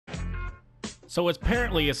So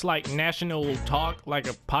apparently it's like National Talk, like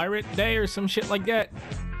a Pirate Day or some shit like that.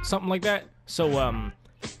 Something like that. So,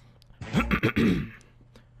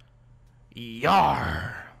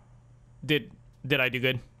 Yar. Did I do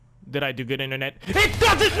good? Did I do good, internet? It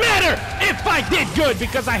doesn't matter if I did good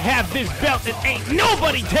because I have this belt and ain't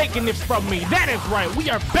nobody taking this from me. That is right. We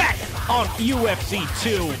are back on UFC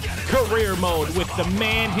 2 career mode with the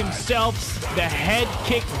man himself, the head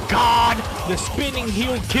kick god, the spinning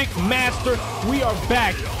heel kick master. We are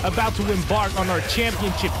back, about to embark on our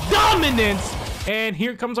championship dominance. And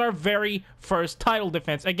here comes our very first title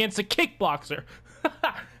defense against a kickboxer.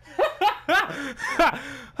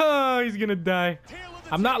 Oh, he's gonna die.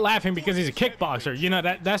 I'm not laughing because he's a kickboxer. You know,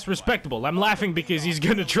 that's respectable. I'm laughing because he's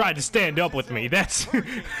gonna try to stand up with me. That's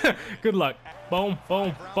good luck. Boom,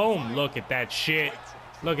 boom, boom. Look at that shit.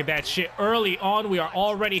 Look at that shit. Early on, we are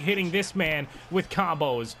already hitting this man with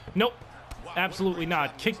combos. Nope, absolutely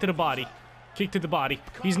not. Kick to the body. Kick to the body.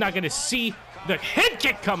 He's not gonna see the head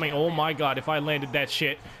kick coming. Oh my god, if I landed that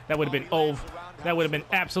shit, that would have been ove. That would have been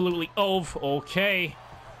absolutely ove. Okay.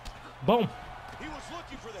 Boom.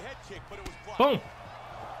 Boom.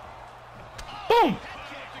 Boom!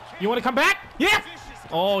 You want to come back? Yeah!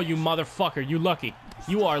 Oh, you motherfucker. You lucky.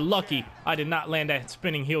 You are lucky I did not land that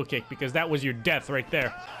spinning heel kick because that was your death right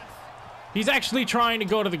there. He's actually trying to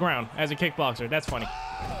go to the ground as a kickboxer. That's funny.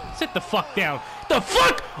 Sit the fuck down. The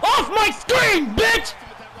fuck off my screen, bitch!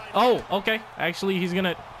 Oh, okay. Actually, he's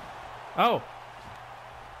gonna... Oh.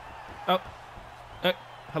 Oh.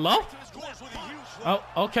 Hello? Oh,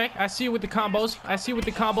 okay. I see you with the combos. I see you with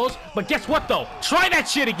the combos. But guess what, though? Try that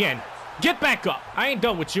shit again. Get back up. I ain't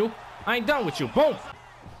done with you. I ain't done with you. Boom.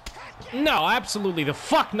 No, absolutely the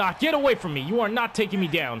fuck not. Get away from me. You are not taking me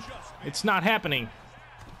down. It's not happening.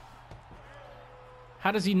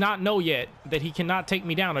 How does he not know yet that he cannot take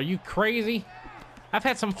me down? Are you crazy? I've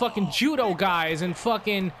had some fucking judo guys and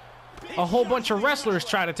fucking a whole bunch of wrestlers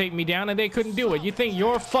try to take me down and they couldn't do it. You think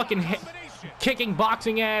your fucking kicking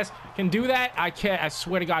boxing ass can do that? I can't. I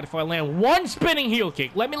swear to God, if I land one spinning heel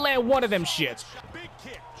kick, let me land one of them shits.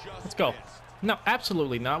 Let's go. No,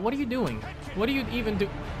 absolutely not. What are you doing? What do you even do?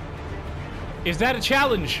 Is that a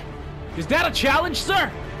challenge? Is that a challenge,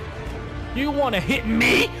 sir? You want to hit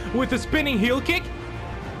me with a spinning heel kick?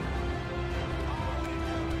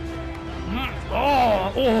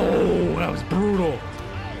 Oh, that was brutal.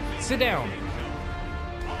 Sit down.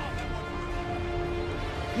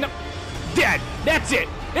 No, dead. That's it.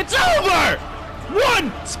 It's over.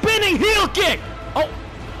 One spinning heel kick. Oh,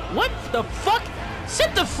 what the fuck?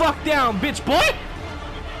 Sit the fuck down, bitch boy!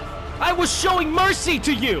 I was showing mercy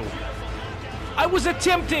to you! I was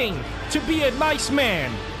attempting to be a nice man,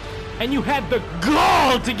 and you had the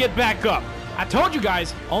gall to get back up! I told you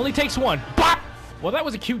guys, only takes one. Bop! Well, that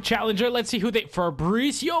was a cute challenger. Let's see who they...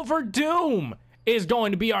 Fabricio Verdum is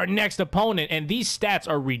going to be our next opponent, and these stats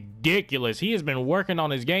are ridiculous. He has been working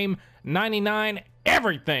on his game. 99,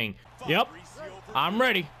 everything. Yep, I'm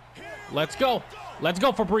ready. Let's go. Let's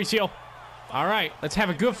go, Fabricio. All right, let's have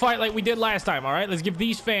a good fight like we did last time, all right? Let's give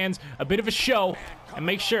these fans a bit of a show and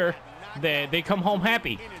make sure that they come home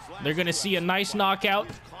happy. They're going to see a nice knockout,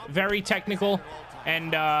 very technical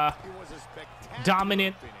and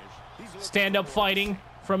dominant stand-up fighting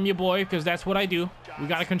from your boy, because that's what I do. We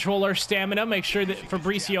got to control our stamina, make sure that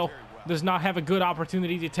Fabricio does not have a good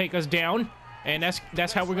opportunity to take us down. And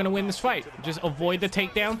that's how we're going to win this fight. Just avoid the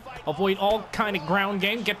takedown. Avoid all kind of ground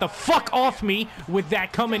game. Get the fuck off me with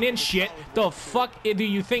that coming in shit. The fuck do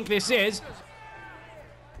you think this is?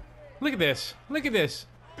 Look at this. Look at this.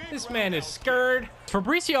 This man is scared.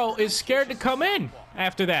 Fabricio is scared to come in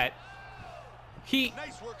after that. He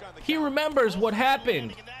remembers what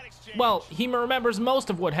happened. Well, he remembers most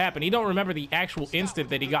of what happened. He don't remember the actual instant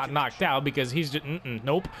that he got knocked out because he's just,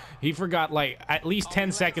 nope. He forgot, like, at least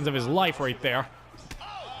 10 seconds of his life right there.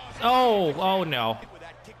 Oh no.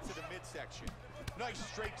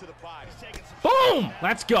 Boom!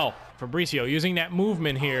 Let's go. Fabricio using that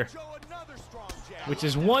movement here, which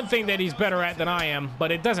is one thing that he's better at than I am,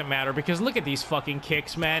 but it doesn't matter because look at these fucking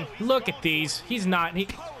kicks, man. Look at these. He's not.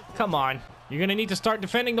 Come on. You're going to need to start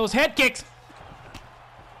defending those head kicks.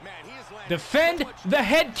 Defend the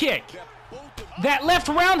head kick. That left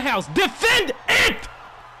roundhouse. Defend it!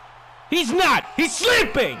 He's not. He's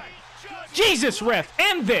sleeping. Jesus, ref.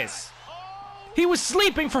 End this. He was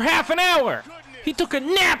sleeping for half an hour. He took a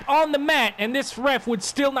nap on the mat, and this ref would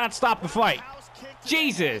still not stop the fight.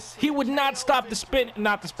 Jesus. He would not stop the spin.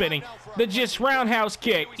 Not the spinning. The just roundhouse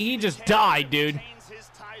kick. He just died, dude.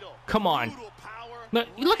 Come on.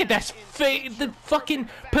 Look at that, the fucking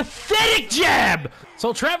pathetic jab!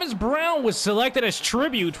 So Travis Brown was selected as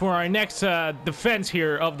tribute for our next defense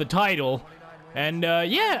here of the title. And,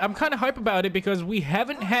 yeah, I'm kind of hype about it because we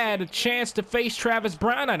haven't had a chance to face Travis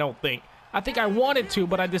Brown, I don't think. I think I wanted to,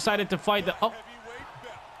 but I decided to fight the... Oh,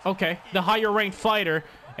 okay, the higher-ranked fighter.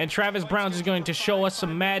 And Travis Brown's is going to show us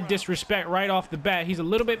some mad disrespect right off the bat. He's a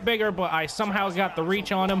little bit bigger, but I somehow got the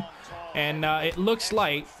reach on him. And, it looks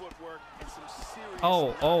like...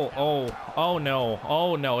 Oh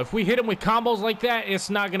no. If we hit him with combos like that,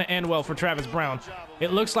 it's not going to end well for Travis Brown.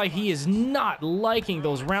 It looks like he is not liking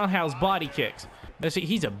those roundhouse body kicks. Let's see,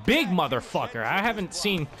 he's a big motherfucker. I haven't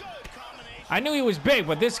seen... I knew he was big,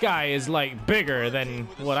 but this guy is, like, bigger than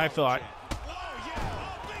what I thought.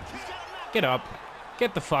 Get up.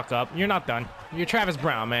 Get the fuck up. You're not done. You're Travis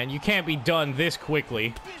Brown, man. You can't be done this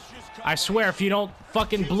quickly. I swear, if you don't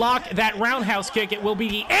fucking block that roundhouse kick, it will be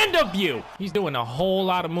the end of you. He's doing a whole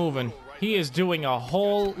lot of moving. He is doing a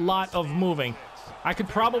whole lot of moving. I could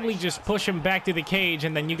probably just push him back to the cage,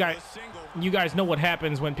 and then you guys know what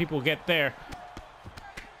happens when people get there.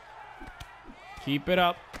 Keep it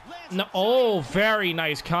up. No, oh, very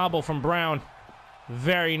nice combo from Brown.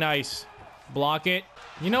 Very nice. Block it.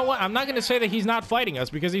 You know what? I'm not going to say that he's not fighting us,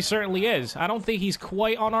 because he certainly is. I don't think he's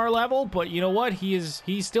quite on our level, but you know what? He's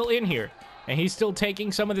still in here. And he's still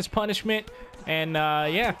taking some of this punishment. And,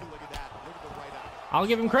 yeah. I'll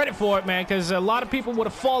give him credit for it, man, because a lot of people would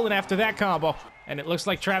have fallen after that combo. And it looks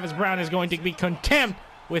like Travis Brown is going to be content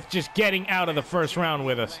with just getting out of the first round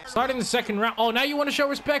with us. Starting the second round. Oh, now you want to show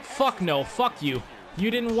respect? Fuck no. Fuck you. You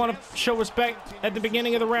didn't want to show respect at the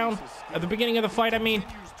beginning of the round? At the beginning of the fight, I mean.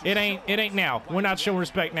 It ain't now. We're not showing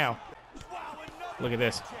respect now. Look at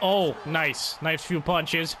this. Oh, nice. Nice few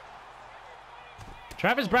punches.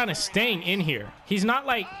 Travis Brown is staying in here. He's not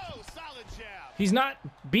like... He's not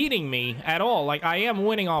beating me at all. Like, I am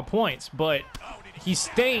winning all points, but he's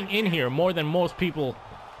staying in here more than most people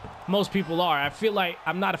are. I feel like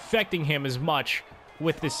I'm not affecting him as much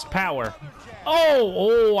with this power.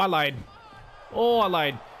 Oh, I lied. Oh, I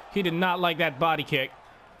lied. He did not like that body kick,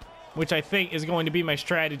 which I think is going to be my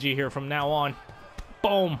strategy here from now on.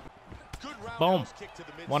 Boom. Boom.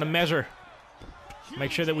 Want to measure.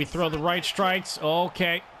 Make sure that we throw the right strikes.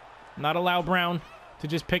 Okay. Not allow Brown to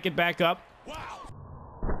just pick it back up.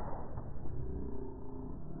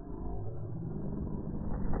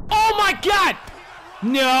 Oh my God!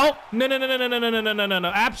 No.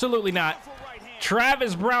 No. Absolutely not.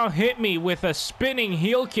 Travis Brown hit me with a spinning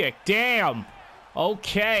heel kick. Damn.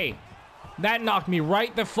 Okay. That knocked me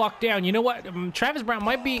right the fuck down. You know what? Travis Brown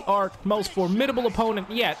might be our most formidable opponent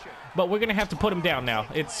yet, but we're going to have to put him down now.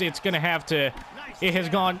 It's going to have to... It has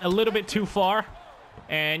gone a little bit too far,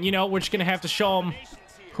 and, you know, we're just going to have to show him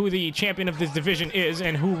who the champion of this division is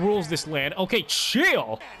and who rules this land. Okay,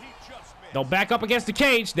 chill. Don't back up against the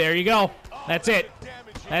cage. There you go. That's it.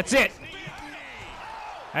 That's it.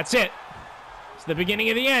 That's it. It's the beginning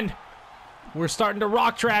of the end. We're starting to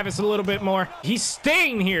rock Travis a little bit more. He's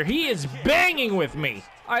staying here. He is banging with me.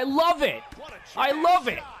 I love it. I love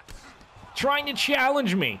it. Trying to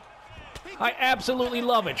challenge me. I absolutely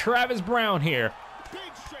love it. Travis Brown here.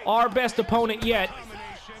 Our best opponent yet.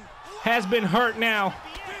 Has been hurt now.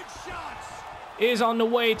 Is on the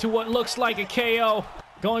way to what looks like a KO.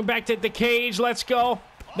 Going back to the cage. Let's go.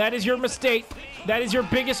 That is your mistake. That is your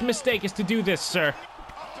biggest mistake, is to do this, sir.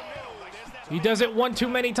 He does it one too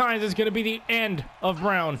many times. It's going to be the end of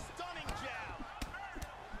Brown.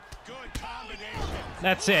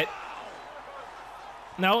 That's it.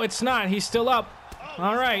 No, it's not. He's still up.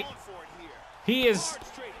 All right. He is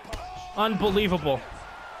unbelievable.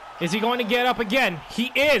 Is he going to get up again?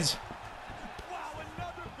 He is.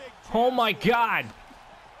 Oh, my God.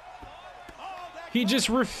 He just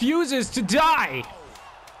refuses to die.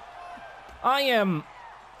 I am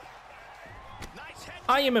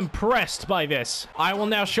impressed by this. I will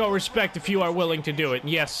now show respect if you are willing to do it.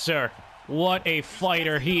 Yes, sir. What a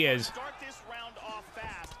fighter he is.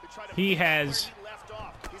 He has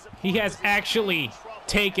actually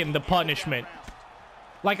taken the punishment.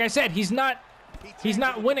 Like I said, he's not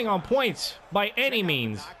winning on points by any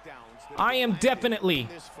means. I am definitely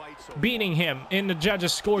beating him in the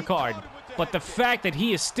judges' scorecard. But the fact that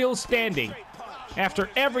he is still standing after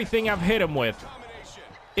everything I've hit him with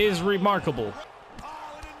is remarkable.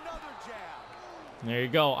 There you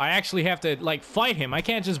go. I actually have to, like, fight him. I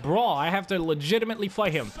can't just brawl. I have to legitimately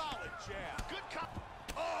fight him.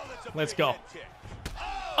 Let's go.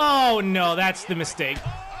 Oh, no, that's the mistake.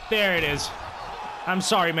 There it is. I'm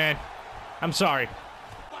sorry, man. I'm sorry.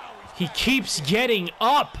 He keeps getting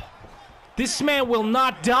up. This man will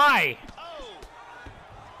not die.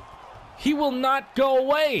 He will not go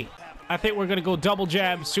away. I think we're going to go double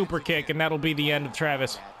jab, super kick, and that'll be the end of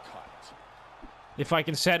Travis. If I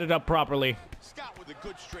can set it up properly.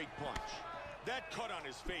 That cut on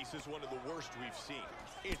his face is one of the worst we've seen.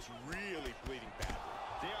 It's really bleeding badly.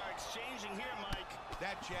 They are exchanging here, Mike.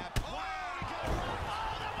 That jab. Oh,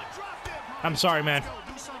 that one dropped him. I'm sorry, man.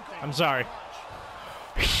 I'm sorry.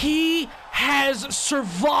 He has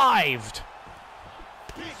survived.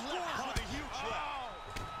 Big left with a huge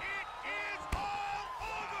left. It is all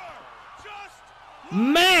over. Just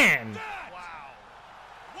Man. wow.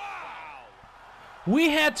 Wow. We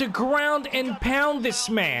had to ground and pound this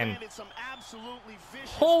man.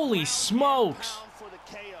 Holy smokes.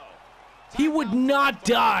 He would not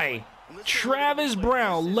die. Travis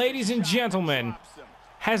Browne, ladies and gentlemen,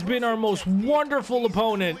 has been our most wonderful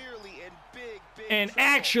opponent and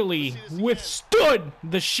actually withstood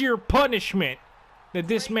the sheer punishment that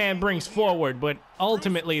this man brings forward. But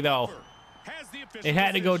ultimately, though, it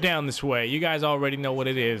had to go down this way. You guys already know what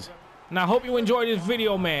it is. And I hope you enjoyed this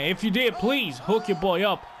video, man. If you did, please hook your boy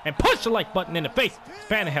up and push the like button in the face.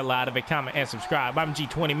 Fan the hell out of it, comment, and subscribe. I'm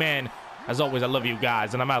G20 Man. As always, I love you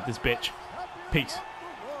guys, and I'm out this bitch. Peace.